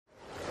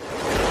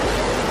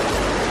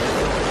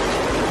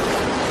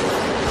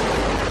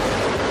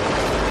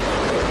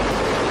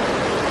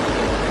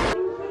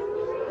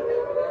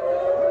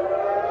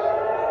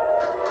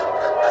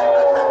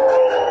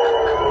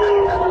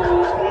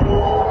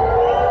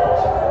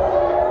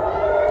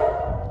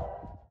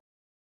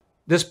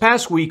This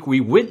past week, we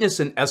witnessed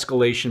an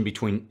escalation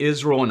between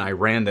Israel and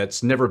Iran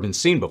that's never been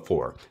seen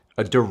before,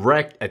 a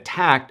direct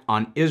attack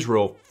on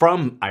Israel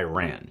from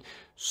Iran.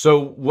 So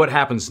what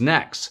happens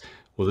next?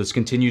 Will this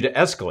continue to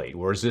escalate,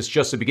 or is this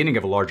just the beginning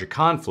of a larger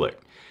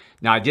conflict?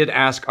 Now, I did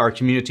ask our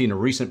community in a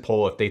recent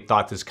poll if they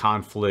thought this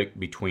conflict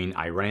between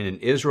Iran and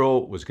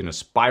Israel was going to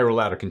spiral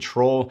out of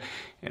control,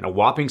 and a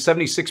whopping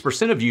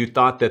 76% of you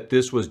thought that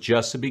this was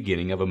just the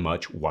beginning of a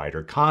much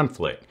wider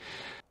conflict.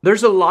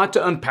 There's a lot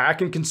to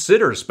unpack and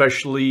consider,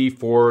 especially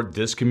for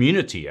this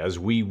community, as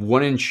we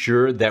want to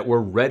ensure that we're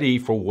ready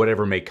for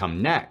whatever may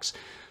come next.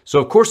 So,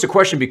 of course, the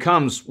question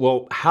becomes,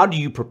 well, how do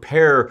you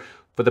prepare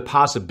for the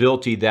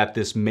possibility that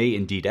this may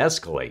indeed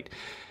escalate?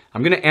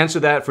 I'm going to answer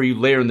that for you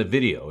later in the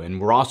video,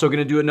 and we're also going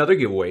to do another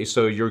giveaway,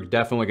 so you're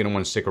definitely going to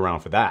want to stick around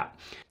for that.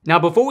 Now,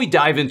 before we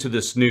dive into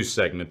this news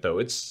segment, though,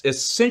 it's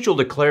essential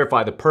to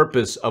clarify the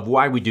purpose of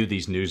why we do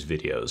these news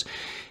videos.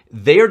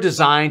 They are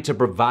designed to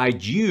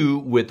provide you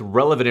with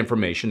relevant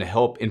information to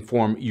help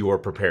inform your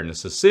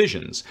preparedness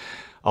decisions.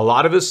 A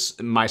lot of us,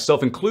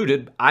 myself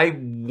included, I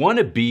want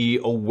to be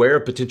aware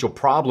of potential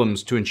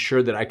problems to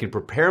ensure that I can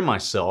prepare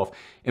myself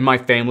and my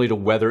family to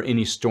weather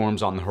any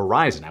storms on the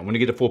horizon. I want to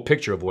get a full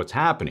picture of what's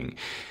happening.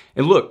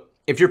 And look,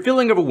 if you're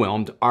feeling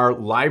overwhelmed, our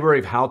library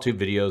of how-to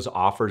videos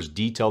offers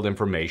detailed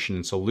information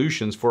and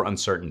solutions for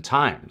uncertain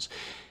times.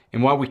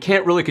 And while we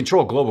can't really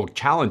control global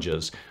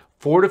challenges,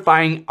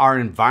 fortifying our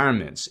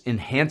environments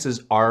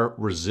enhances our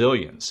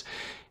resilience.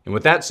 And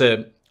with that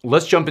said,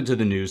 let's jump into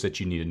the news that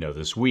you need to know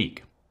this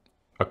week.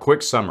 A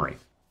quick summary.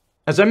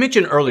 As I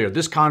mentioned earlier,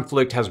 this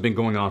conflict has been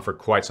going on for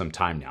quite some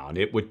time now, and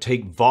it would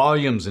take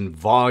volumes and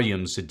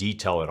volumes to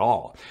detail it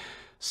all.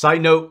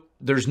 Side note,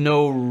 there's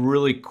no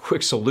really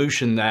quick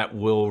solution that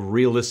will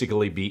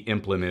realistically be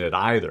implemented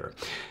either.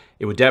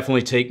 It would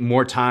definitely take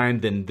more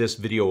time than this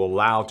video will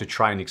allow to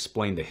try and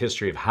explain the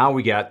history of how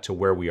we got to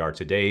where we are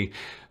today.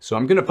 So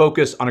I'm going to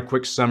focus on a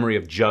quick summary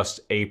of just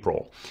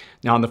April.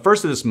 Now, on the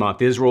 1st of this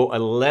month, Israel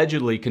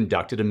allegedly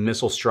conducted a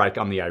missile strike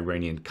on the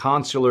Iranian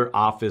consular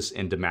office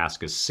in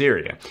Damascus,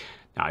 Syria.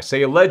 Now, I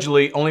say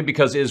allegedly only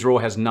because Israel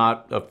has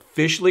not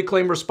officially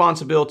claimed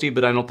responsibility,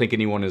 but I don't think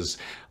anyone is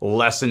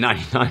less than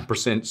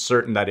 99%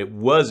 certain that it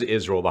was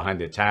Israel behind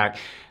the attack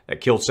that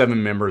killed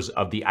 7 members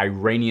of the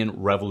Iranian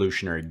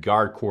Revolutionary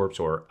Guard Corps,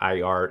 or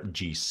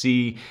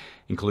IRGC,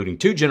 including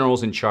 2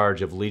 generals in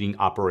charge of leading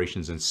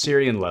operations in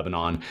Syria and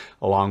Lebanon,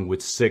 along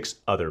with 6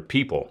 other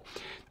people.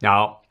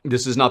 Now,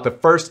 this is not the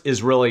first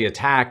Israeli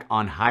attack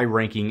on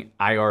high-ranking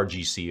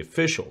IRGC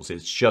officials.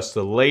 It's just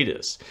the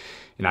latest.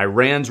 And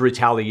Iran's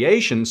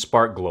retaliation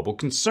sparked global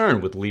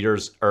concern, with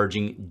leaders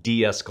urging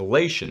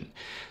de-escalation.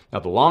 Now,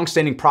 the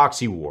long-standing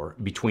proxy war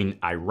between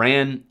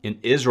Iran and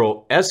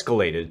Israel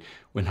escalated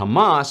when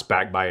Hamas,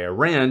 backed by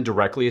Iran,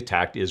 directly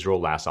attacked Israel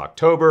last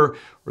October,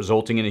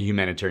 resulting in a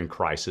humanitarian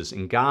crisis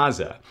in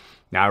Gaza.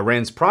 Now,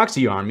 Iran's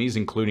proxy armies,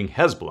 including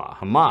Hezbollah,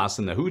 Hamas,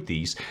 and the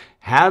Houthis,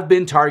 have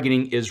been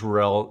targeting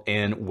Israel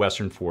and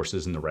Western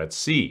forces in the Red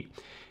Sea.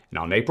 And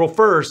on April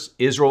 1st,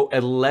 Israel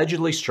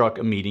allegedly struck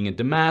a meeting in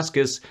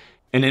Damascus,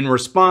 and in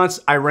response,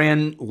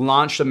 Iran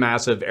launched a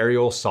massive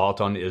aerial assault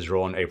on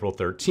Israel on April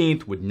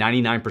 13th, with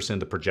 99% of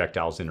the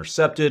projectiles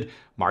intercepted,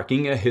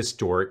 marking a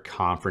historic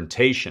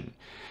confrontation.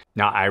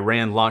 Now,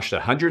 Iran launched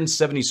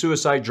 170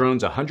 suicide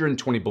drones,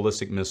 120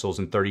 ballistic missiles,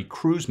 and 30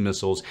 cruise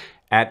missiles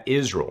at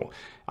Israel,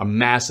 a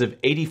massive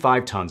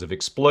 85 tons of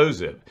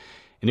explosive.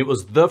 And it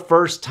was the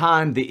first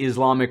time the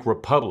Islamic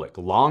Republic,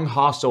 long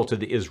hostile to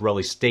the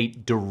Israeli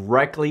state,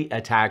 directly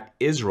attacked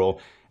Israel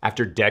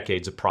after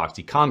decades of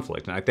proxy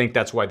conflict. And I think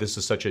that's why this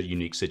is such a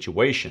unique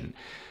situation.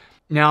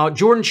 Now,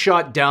 Jordan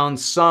shot down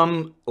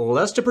some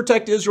less to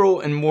protect Israel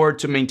and more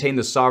to maintain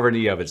the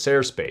sovereignty of its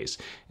airspace.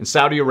 And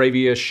Saudi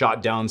Arabia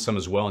shot down some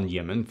as well in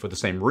Yemen for the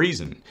same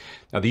reason.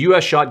 Now, the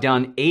US shot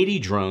down 80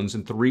 drones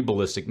and 3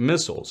 ballistic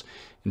missiles.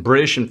 And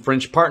British and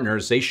French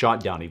partners, they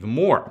shot down even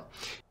more.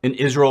 And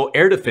Israel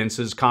air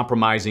defenses,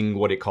 compromising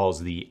what it calls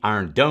the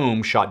Iron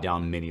Dome, shot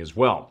down many as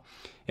well.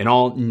 In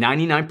all,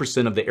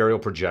 99% of the aerial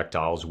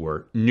projectiles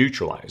were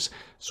neutralized.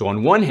 So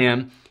on one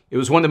hand, it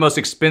was one of the most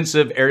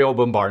expensive aerial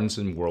bombardments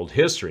in world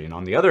history. And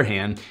on the other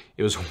hand,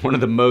 it was one of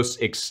the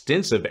most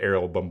extensive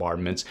aerial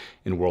bombardments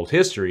in world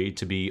history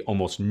to be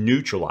almost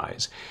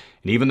neutralized.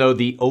 And even though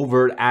the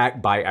overt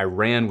act by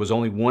Iran was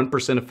only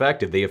 1%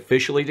 effective, they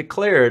officially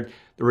declared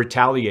the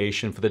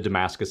retaliation for the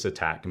Damascus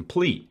attack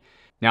complete.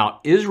 Now,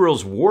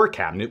 Israel's war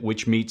cabinet,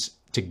 which meets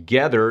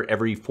together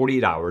every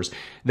 48 hours,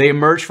 they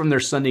emerged from their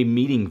Sunday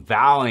meeting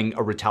vowing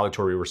a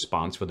retaliatory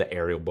response for the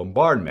aerial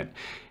bombardment.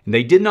 And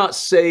they did not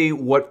say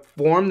what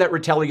form that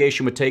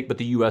retaliation would take, but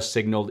the U.S.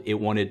 signaled it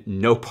wanted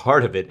no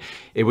part of it.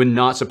 It would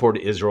not support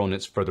Israel in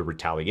its further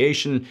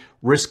retaliation,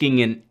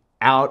 risking an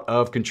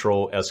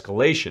out-of-control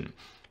escalation.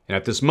 And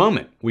at this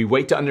moment, we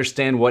wait to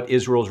understand what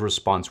Israel's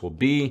response will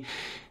be,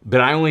 but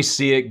I only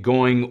see it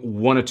going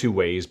one of 2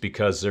 ways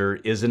because there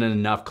isn't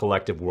enough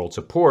collective world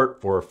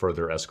support for a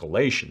further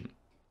escalation.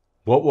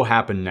 What will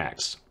happen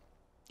next?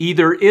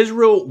 Either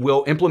Israel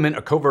will implement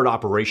a covert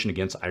operation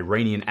against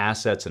Iranian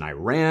assets in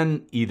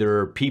Iran,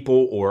 either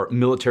people or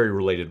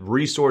military-related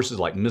resources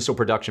like missile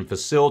production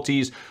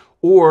facilities,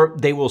 or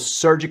they will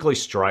surgically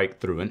strike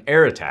through an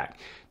air attack.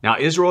 Now,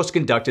 Israel has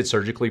conducted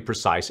surgically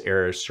precise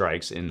air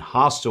strikes in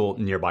hostile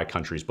nearby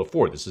countries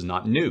before. This is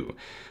not new.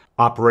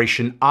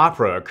 Operation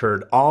Opera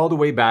occurred all the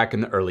way back in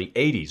the early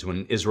 80s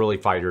when Israeli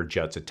fighter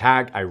jets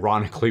attacked,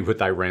 ironically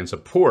with Iran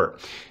support,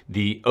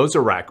 the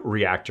Ozark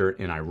reactor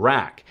in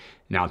Iraq.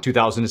 Now, in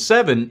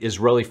 2007,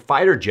 Israeli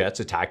fighter jets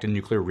attacked a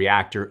nuclear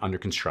reactor under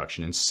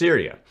construction in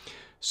Syria.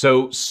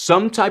 So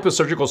some type of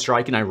surgical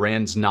strike in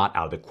Iran is not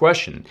out of the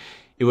question.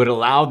 It would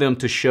allow them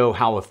to show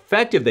how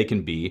effective they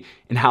can be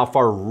and how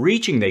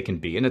far-reaching they can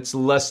be, and it's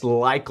less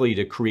likely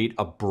to create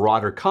a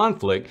broader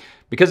conflict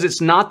because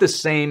it's not the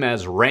same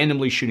as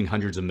randomly shooting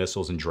hundreds of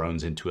missiles and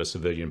drones into a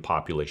civilian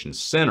population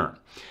center.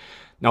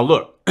 Now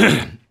look,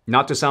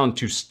 not to sound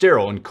too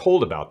sterile and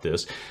cold about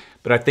this,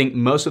 but I think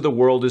most of the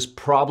world is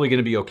probably going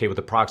to be okay with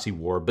a proxy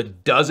war,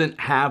 but doesn't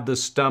have the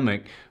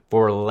stomach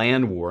for a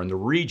land war in the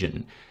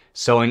region.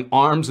 Selling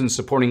arms and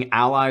supporting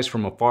allies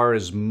from afar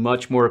is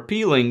much more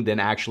appealing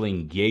than actually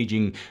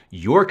engaging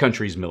your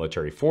country's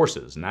military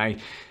forces. And I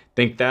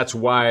think that's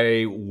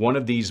why one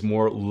of these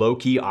more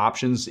low-key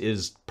options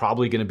is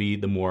probably going to be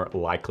the more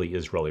likely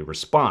Israeli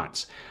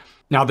response.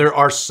 Now, there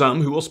are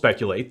some who will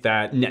speculate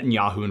that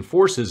Netanyahu and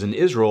forces in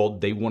Israel,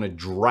 they want to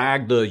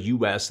drag the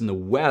U.S. and the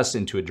West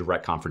into a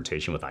direct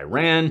confrontation with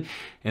Iran.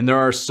 And there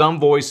are some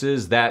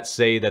voices that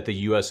say that the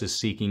U.S. is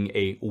seeking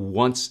a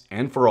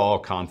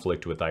once-and-for-all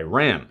conflict with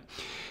Iran.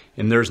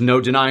 And there's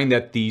no denying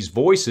that these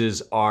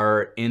voices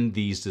are in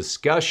these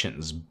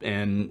discussions.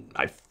 And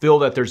I feel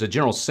that there's a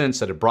general sense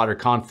that a broader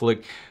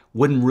conflict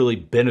wouldn't really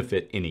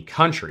benefit any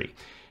country.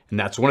 And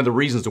that's one of the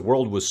reasons the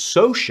world was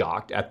so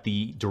shocked at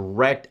the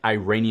direct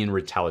Iranian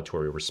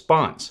retaliatory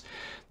response.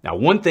 Now,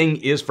 one thing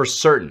is for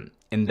certain,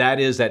 and that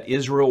is that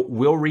Israel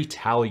will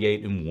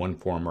retaliate in one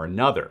form or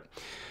another.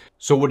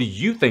 So what do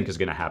you think is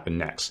going to happen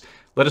next?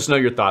 Let us know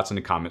your thoughts in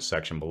the comments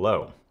section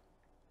below.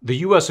 The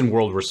U.S. and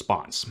world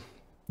response.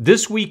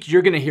 This week,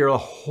 you're going to hear a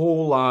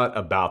whole lot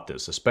about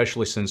this,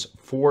 especially since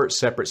 4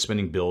 separate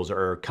spending bills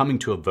are coming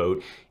to a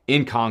vote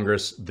in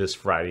Congress this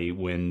Friday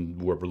when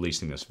we're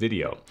releasing this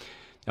video.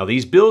 Now,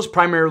 these bills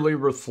primarily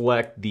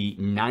reflect the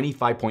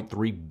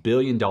 $95.3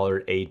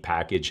 billion aid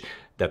package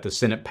that the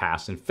Senate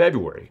passed in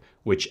February,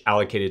 which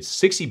allocated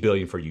 $60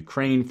 billion for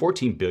Ukraine,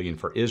 $14 billion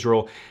for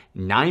Israel,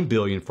 $9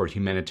 billion for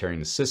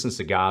humanitarian assistance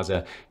to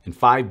Gaza, and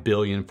 $5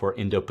 billion for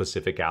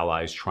Indo-Pacific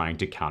allies trying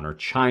to counter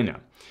China.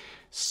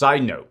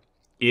 Side note,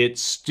 it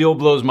still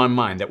blows my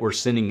mind that we're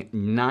sending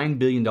 $9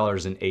 billion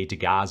in aid to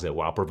Gaza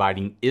while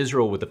providing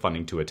Israel with the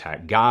funding to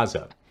attack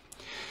Gaza.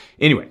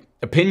 Anyway,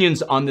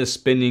 opinions on this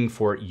spending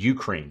for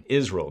Ukraine,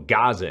 Israel,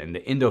 Gaza, and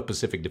the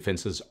Indo-Pacific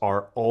defenses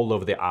are all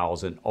over the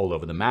aisles and all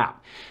over the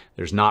map.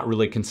 There's not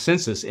really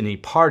consensus in a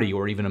party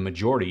or even a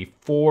majority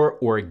for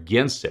or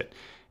against it.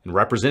 And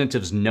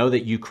representatives know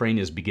that Ukraine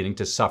is beginning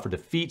to suffer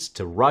defeats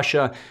to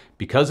Russia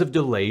because of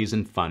delays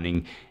in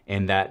funding,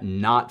 and that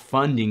not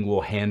funding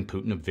will hand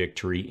Putin a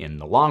victory in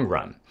the long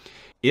run.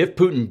 If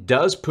Putin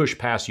does push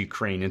past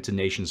Ukraine into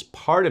nations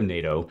part of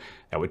NATO,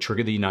 that would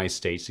trigger the United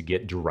States to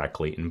get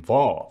directly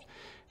involved.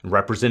 And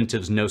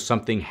representatives know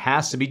something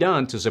has to be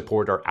done to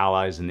support our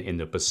allies in the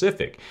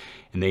Indo-Pacific.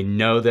 And they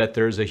know that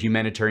there's a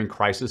humanitarian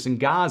crisis in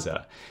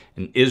Gaza.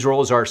 And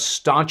Israel is our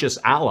staunchest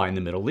ally in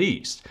the Middle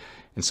East.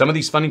 And some of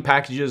these funding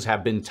packages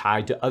have been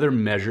tied to other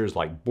measures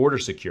like border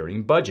security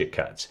and budget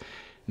cuts.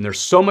 And there's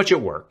so much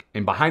at work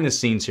and behind the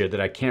scenes here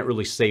that I can't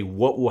really say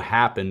what will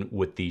happen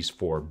with these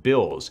 4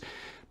 bills.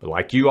 But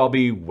like you, I'll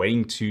be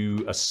waiting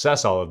to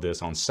assess all of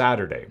this on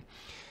Saturday.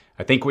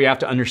 I think we have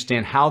to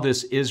understand how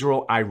this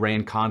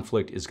Israel-Iran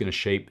conflict is going to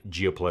shape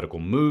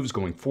geopolitical moves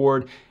going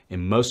forward,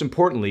 and most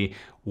importantly,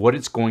 what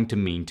it's going to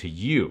mean to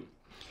you.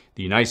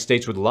 The United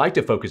States would like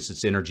to focus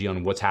its energy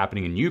on what's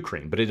happening in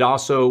Ukraine, but it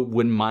also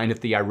wouldn't mind if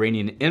the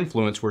Iranian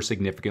influence were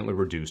significantly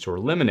reduced or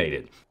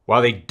eliminated.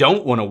 While they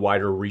don't want a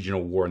wider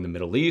regional war in the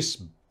Middle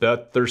East,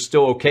 but they're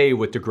still okay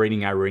with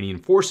degrading Iranian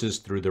forces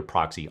through their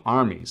proxy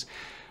armies.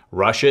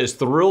 Russia is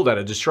thrilled at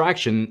a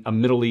distraction a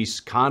Middle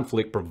East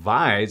conflict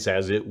provides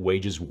as it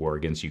wages war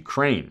against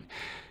Ukraine.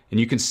 And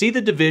you can see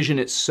the division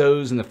it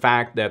sows in the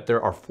fact that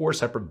there are 4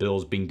 separate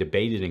bills being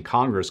debated in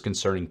Congress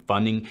concerning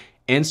funding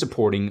and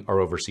supporting our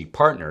overseas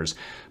partners,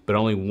 but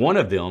only one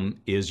of them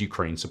is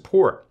Ukraine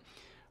support.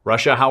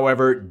 Russia,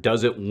 however,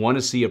 doesn't want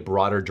to see a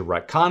broader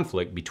direct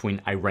conflict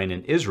between Iran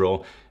and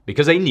Israel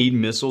because they need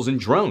missiles and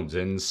drones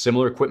and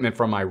similar equipment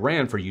from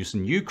Iran for use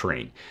in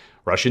Ukraine.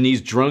 Russia needs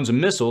drones and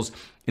missiles,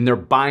 and they're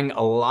buying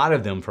a lot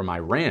of them from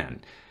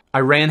Iran.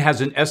 Iran has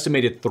an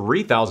estimated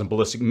 3,000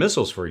 ballistic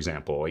missiles, for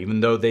example, even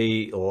though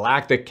they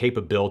lack the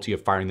capability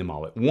of firing them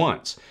all at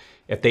once.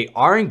 If they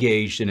are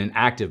engaged in an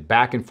active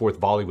back-and-forth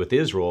volley with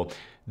Israel,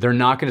 they're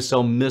not going to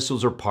sell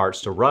missiles or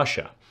parts to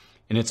Russia.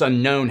 And it's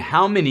unknown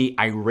how many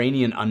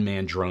Iranian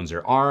unmanned drones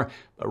there are,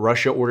 but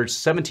Russia ordered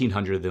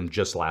 1,700 of them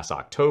just last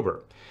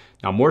October.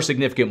 Now, more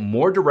significant,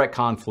 more direct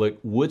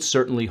conflict would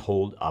certainly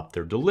hold up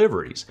their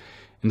deliveries.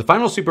 And the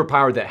final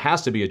superpower that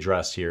has to be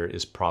addressed here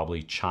is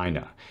probably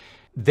China.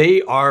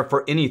 They are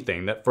for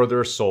anything that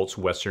further assaults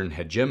Western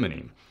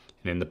hegemony.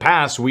 And in the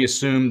past, we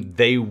assumed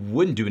they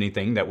wouldn't do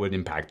anything that would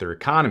impact their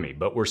economy,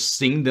 but we're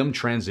seeing them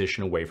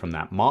transition away from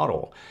that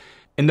model.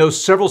 And though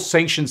several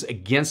sanctions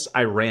against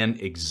Iran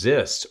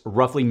exist,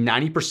 roughly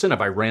 90%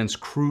 of Iran's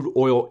crude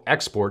oil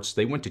exports,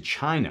 they went to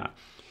China.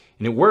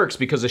 And it works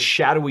because a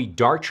shadowy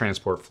dark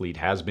transport fleet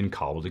has been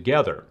cobbled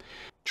together.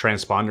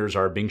 Transponders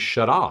are being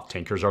shut off,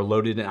 tankers are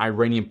loaded in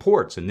Iranian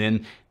ports, and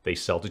then they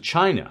sell to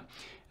China.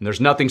 And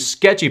there's nothing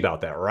sketchy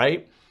about that,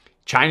 right?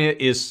 China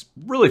is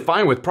really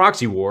fine with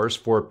proxy wars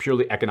for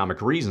purely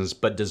economic reasons,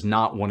 but does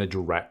not want a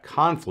direct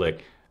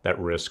conflict that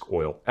risks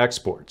oil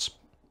exports.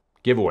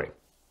 Giveaway.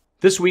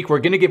 This week, we're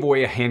going to give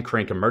away a hand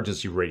crank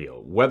emergency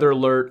radio, weather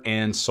alert,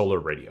 and solar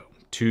radio.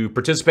 To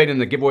participate in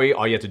the giveaway,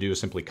 all you have to do is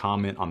simply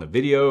comment on the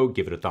video,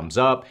 give it a thumbs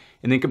up,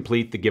 and then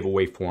complete the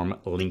giveaway form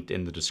linked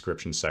in the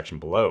description section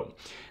below.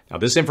 Now,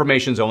 this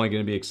information is only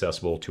going to be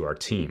accessible to our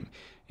team.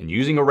 And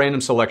using a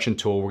random selection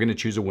tool, we're going to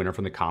choose a winner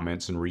from the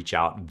comments and reach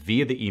out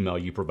via the email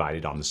you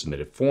provided on the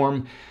submitted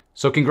form.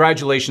 So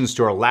congratulations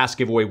to our last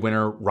giveaway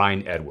winner,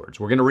 Ryan Edwards.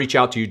 We're going to reach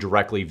out to you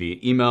directly via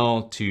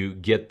email to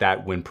get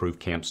that windproof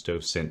camp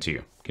stove sent to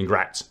you.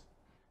 Congrats.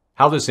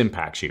 How this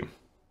impacts you.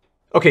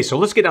 Okay, so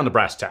let's get down to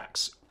brass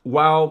tacks.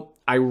 While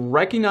I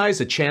recognize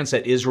the chance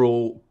that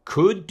Israel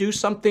could do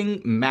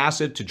something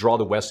massive to draw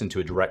the West into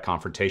a direct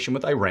confrontation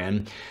with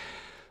Iran,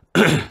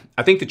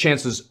 I think the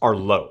chances are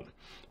low.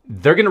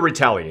 They're going to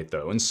retaliate,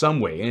 though, in some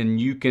way, and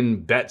you can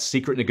bet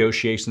secret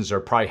negotiations are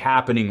probably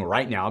happening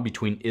right now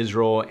between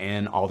Israel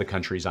and all the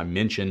countries I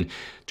mentioned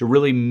to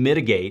really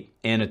mitigate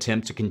and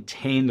attempt to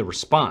contain the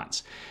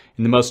response.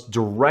 And the most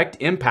direct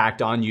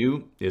impact on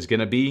you is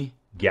going to be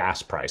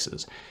gas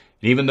prices.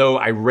 And even though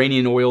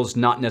Iranian oil is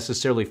not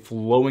necessarily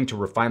flowing to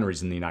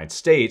refineries in the United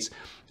States,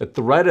 the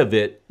threat of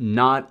it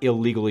not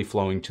illegally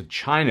flowing to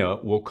China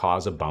will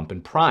cause a bump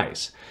in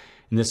price.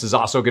 And this is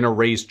also going to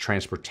raise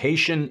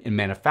transportation and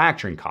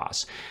manufacturing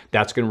costs.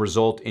 That's going to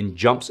result in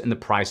jumps in the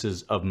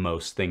prices of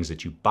most things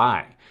that you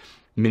buy.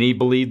 Many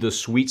believe the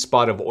sweet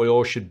spot of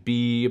oil should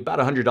be about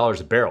 $100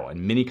 a barrel,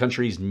 and many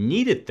countries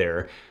need it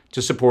there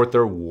to support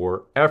their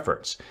war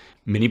efforts.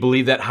 Many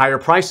believe that higher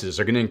prices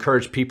are going to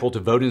encourage people to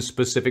vote in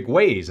specific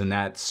ways, and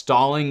that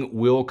stalling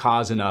will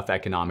cause enough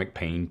economic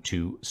pain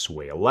to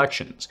sway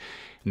elections.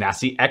 And that's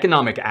the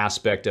economic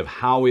aspect of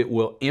how it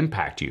will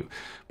impact you.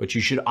 But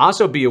you should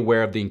also be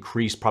aware of the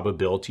increased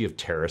probability of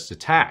terrorist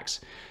attacks.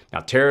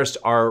 Now, terrorists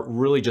are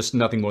really just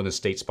nothing more than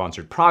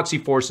state-sponsored proxy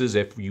forces,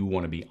 if you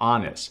want to be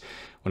honest.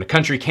 When a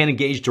country can't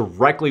engage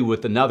directly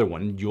with another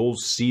one, you'll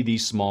see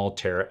these small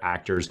terror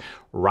actors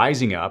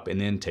rising up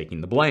and then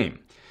taking the blame.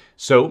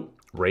 So,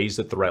 raise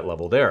the threat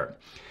level there.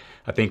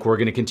 I think we're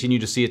going to continue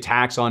to see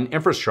attacks on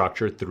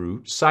infrastructure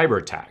through cyber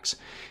attacks.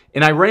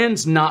 And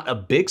Iran's not a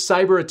big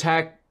cyber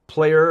attack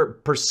player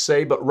per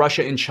se, but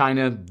Russia and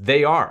China,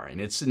 they are.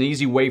 And it's an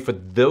easy way for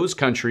those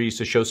countries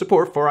to show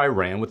support for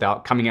Iran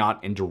without coming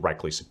out and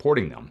directly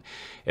supporting them.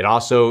 It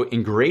also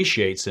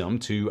ingratiates them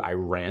to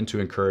Iran to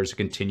encourage a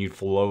continued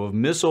flow of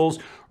missiles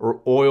or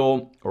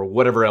oil or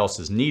whatever else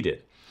is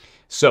needed.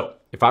 So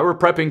if I were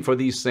prepping for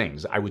these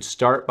things, I would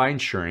start by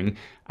ensuring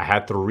I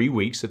had 3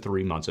 weeks to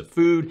 3 months of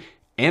food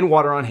and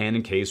water on hand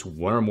in case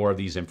one or more of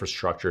these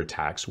infrastructure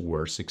attacks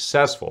were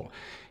successful.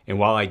 And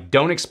while I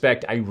don't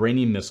expect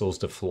Iranian missiles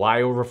to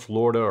fly over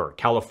Florida or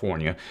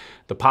California,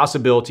 the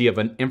possibility of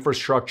an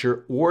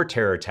infrastructure or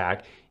terror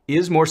attack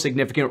is more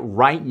significant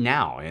right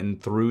now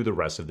and through the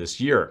rest of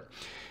this year.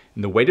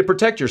 And the way to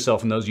protect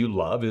yourself and those you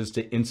love is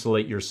to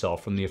insulate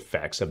yourself from the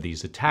effects of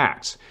these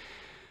attacks.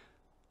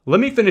 Let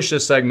me finish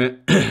this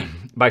segment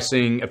by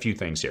saying a few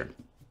things here.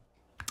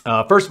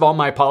 First of all,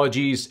 my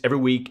apologies. Every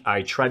week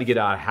I try to get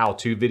out a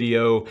how-to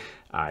video.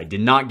 I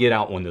did not get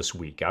out one this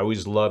week. I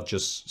always love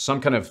just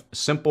some kind of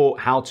simple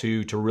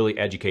how-to to really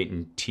educate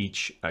and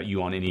teach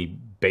you on any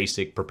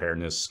basic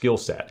preparedness skill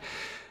set.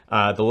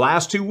 The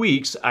last 2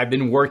 weeks, I've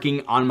been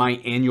working on my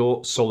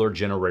annual solar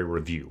generator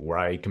review, where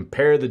I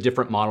compare the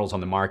different models on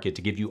the market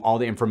to give you all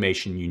the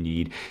information you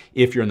need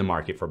if you're in the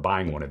market for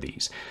buying one of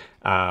these.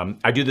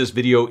 I do this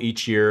video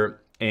each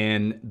year,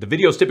 and the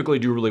videos typically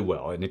do really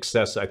well. In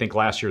excess, I think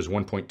last year's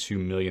 1.2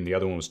 million, the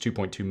other one was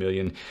 2.2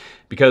 million,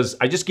 because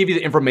I just give you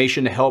the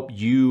information to help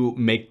you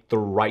make the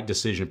right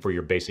decision for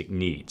your basic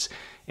needs.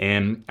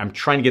 And I'm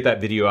trying to get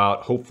that video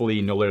out,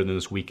 hopefully no later than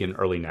this weekend,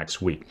 early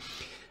next week.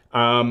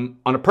 On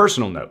a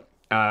personal note,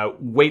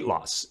 weight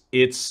loss.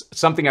 It's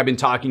something I've been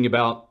talking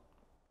about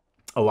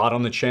a lot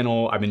on the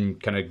channel. I've been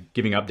kind of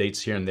giving updates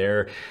here and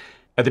there.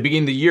 At the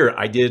beginning of the year,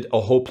 I did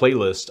a whole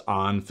playlist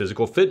on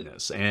physical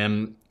fitness,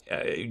 and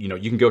you know,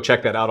 you can go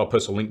check that out. I'll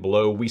post a link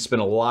below. We spent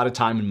a lot of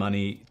time and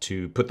money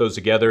to put those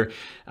together.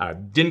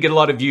 Didn't get a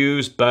lot of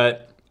views,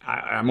 but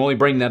I'm only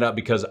bringing that up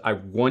because I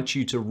want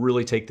you to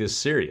really take this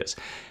serious.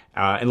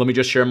 And let me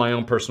just share my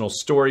own personal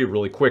story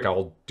really quick.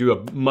 I'll do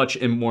a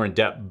much more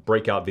in-depth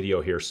breakout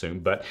video here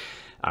soon. But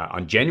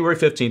on January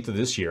 15th of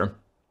this year,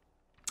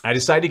 I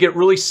decided to get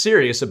really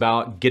serious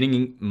about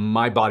getting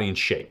my body in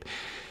shape.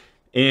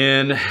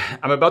 And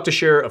I'm about to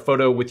share a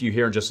photo with you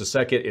here in just a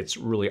second. It's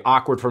really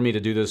awkward for me to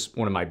do this.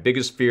 One of my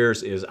biggest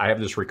fears is I have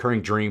this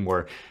recurring dream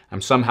where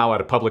I'm somehow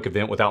at a public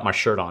event without my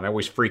shirt on. I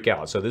always freak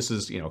out. So this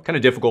is, kind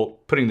of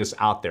difficult putting this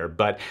out there,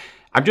 but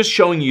I'm just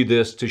showing you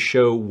this to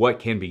show what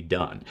can be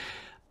done.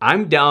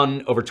 I'm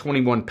down over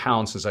 21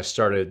 pounds since I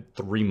started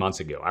 3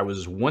 months ago. I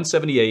was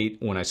 178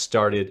 when I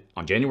started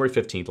on January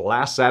 15th.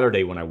 Last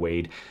Saturday when I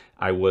weighed,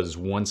 I was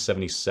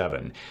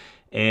 177.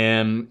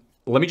 And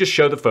let me just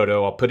show the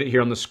photo. I'll put it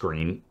here on the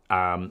screen.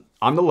 On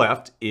the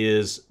left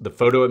is the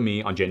photo of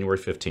me on January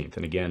 15th.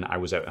 And again, I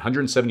was at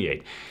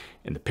 178.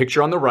 And the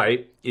picture on the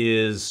right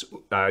is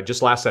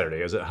just last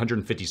Saturday. I was at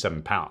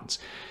 157 pounds.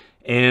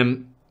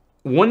 And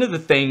one of the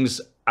things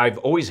I've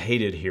always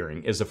hated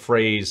hearing is the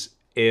phrase,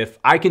 if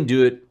I can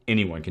do it,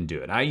 anyone can do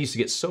it. And I used to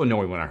get so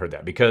annoyed when I heard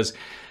that because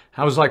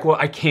I was like, well,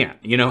 I can't.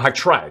 I've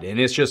tried. And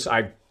it's just,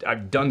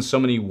 I've done so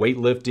many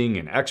weightlifting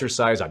and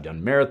exercise. I've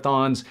done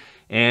marathons.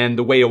 And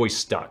the weight always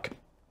stuck.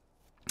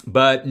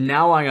 But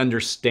now I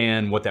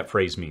understand what that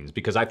phrase means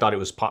because I thought it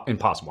was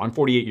impossible. I'm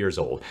 48 years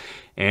old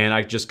and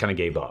I just kind of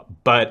gave up.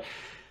 But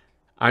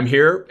I'm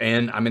here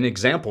and I'm an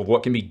example of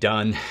what can be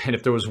done. And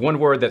if there was one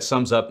word that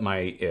sums up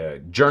my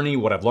journey,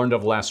 what I've learned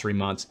over the last 3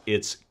 months,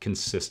 it's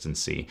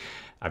consistency.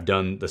 I've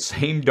done the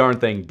same darn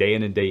thing day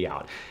in and day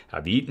out.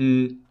 I've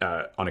eaten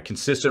on a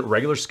consistent,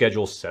 regular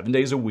schedule, 7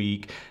 days a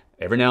week.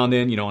 Every now and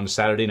then, on a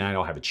Saturday night,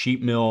 I'll have a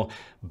cheat meal,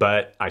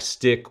 but I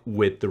stick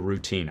with the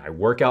routine. I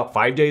work out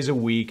 5 days a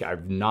week.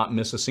 I've not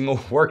missed a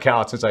single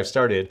workout since I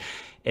started,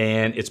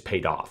 and it's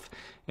paid off.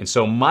 And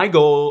so my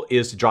goal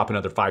is to drop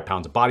another 5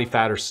 pounds of body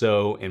fat or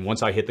so. And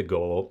once I hit the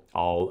goal,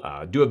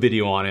 I'll do a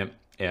video on it,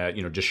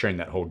 just sharing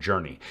that whole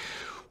journey.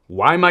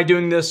 Why am I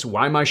doing this?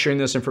 Why am I sharing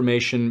this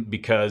information?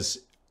 Because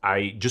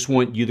I just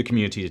want you, the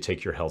community, to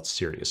take your health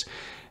serious.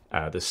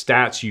 The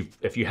stats,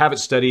 if you haven't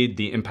studied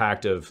the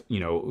impact of,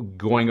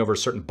 going over a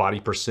certain body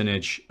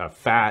percentage of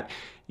fat,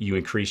 you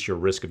increase your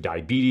risk of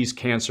diabetes,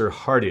 cancer,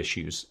 heart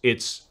issues.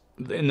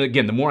 And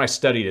again, the more I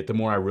studied it, the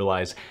more I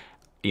realized,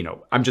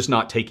 I'm just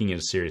not taking it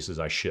as serious as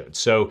I should.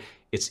 So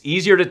it's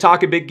easier to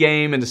talk a big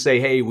game and to say,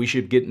 hey, we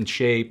should get in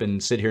shape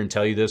and sit here and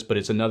tell you this, but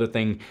it's another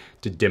thing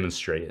to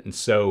demonstrate it. And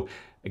so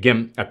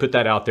again, I put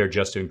that out there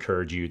just to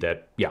encourage you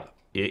that, yeah,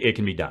 it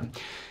can be done.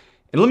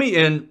 And let me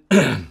end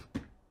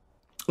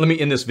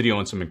this video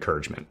on some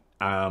encouragement.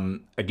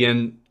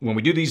 Again, when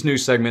we do these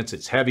news segments,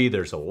 it's heavy,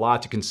 there's a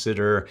lot to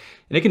consider,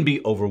 and it can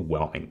be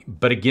overwhelming.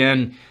 But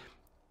again,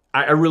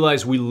 I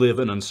realize we live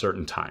in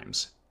uncertain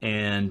times.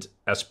 And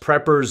as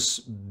preppers,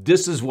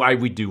 this is why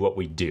we do what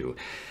we do.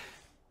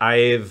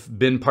 I've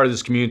been part of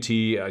this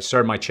community. I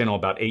started my channel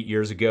about 8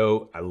 years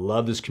ago. I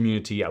love this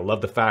community. I love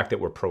the fact that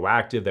we're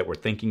proactive, that we're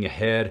thinking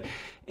ahead.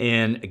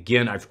 And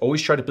again, I've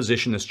always tried to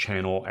position this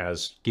channel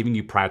as giving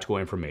you practical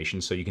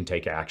information so you can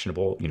take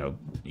actionable,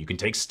 you can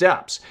take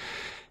steps.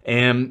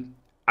 And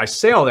I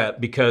say all that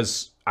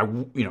because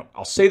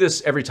I'll say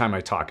this every time I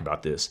talk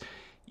about this.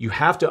 You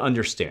have to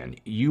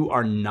understand, you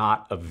are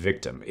not a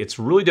victim. It's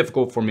really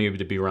difficult for me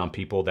to be around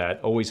people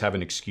that always have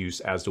an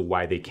excuse as to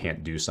why they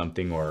can't do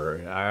something or,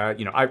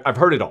 I've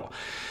heard it all.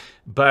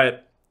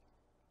 But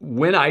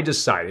when I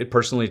decided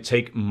personally to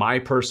take my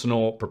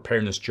personal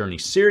preparedness journey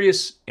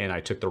serious and I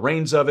took the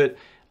reins of it,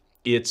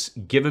 it's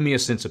given me a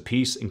sense of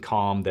peace and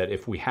calm that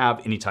if we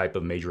have any type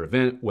of major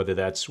event, whether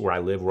that's where I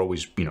live, we're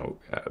always,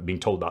 being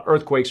told about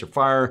earthquakes or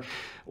fire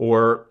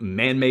or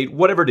man-made,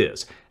 whatever it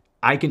is,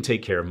 I can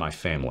take care of my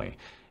family.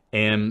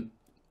 And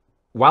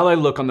while I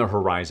look on the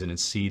horizon and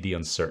see the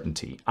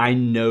uncertainty, I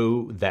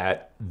know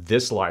that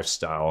this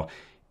lifestyle,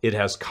 it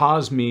has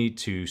caused me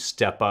to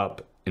step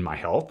up in my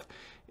health.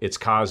 It's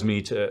caused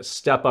me to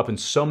step up in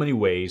so many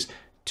ways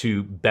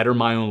to better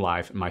my own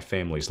life and my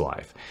family's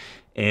life.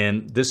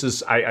 And this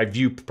is, I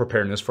view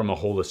preparedness from a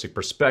holistic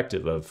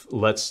perspective of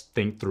let's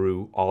think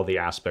through all the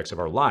aspects of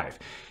our life.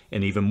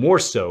 And even more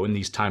so in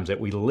these times that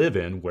we live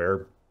in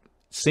where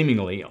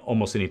seemingly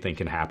almost anything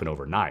can happen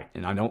overnight.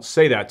 And I don't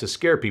say that to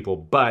scare people,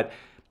 but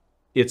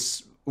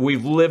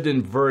we've lived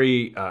in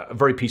very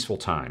peaceful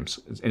times,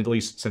 at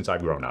least since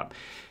I've grown up.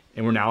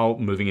 And we're now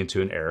moving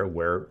into an era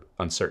where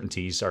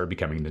uncertainties are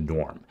becoming the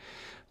norm.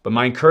 But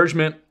my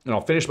encouragement, and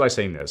I'll finish by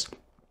saying this,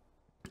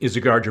 is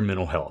to guard your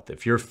mental health.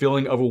 If you're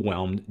feeling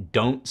overwhelmed,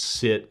 don't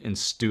sit and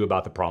stew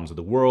about the problems of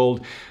the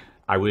world.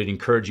 I would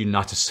encourage you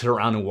not to sit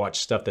around and watch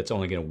stuff that's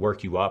only going to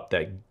work you up,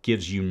 that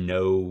gives you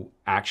no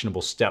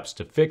actionable steps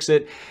to fix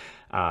it.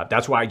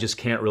 That's why I just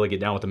can't really get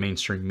down with the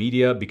mainstream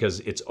media, because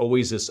it's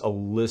always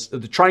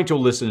trying to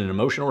elicit an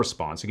emotional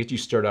response to get you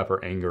stirred up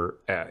or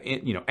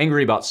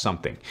angry about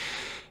something.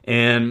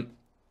 And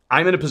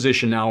I'm in a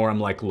position now where I'm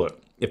like,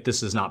 look, if this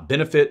does not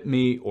benefit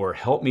me or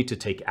help me to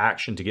take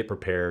action to get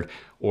prepared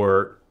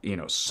or,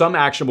 some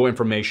actionable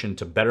information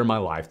to better my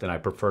life, then I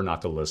prefer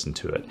not to listen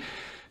to it.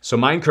 So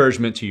my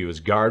encouragement to you is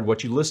guard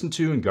what you listen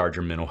to and guard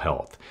your mental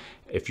health.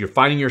 If you're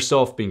finding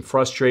yourself being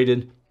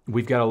frustrated,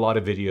 we've got a lot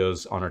of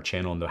videos on our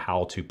channel in the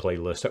how-to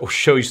playlist that will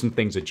show you some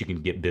things that you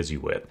can get busy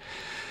with.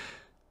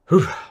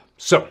 Whew.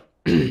 So,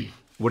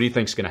 what do you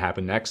think is going to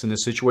happen next in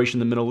this situation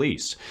in the Middle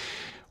East?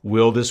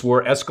 Will this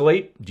war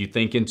escalate, do you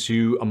think,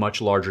 into a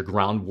much larger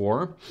ground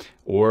war?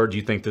 Or do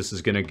you think this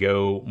is going to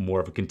go more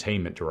of a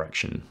containment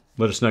direction?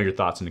 Let us know your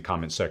thoughts in the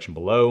comment section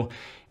below.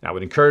 And I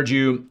would encourage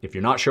you, if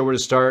you're not sure where to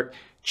start,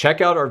 check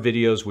out our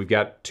videos. We've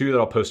got 2 that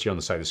I'll post here on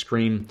the side of the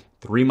screen.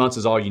 3 months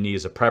is all you need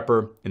as a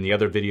prepper. In the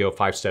other video,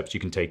 5 steps you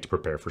can take to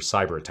prepare for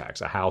cyber attacks,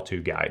 a how-to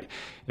guide.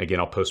 And again,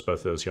 I'll post both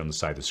of those here on the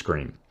side of the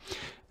screen.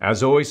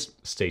 As always,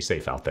 stay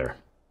safe out there.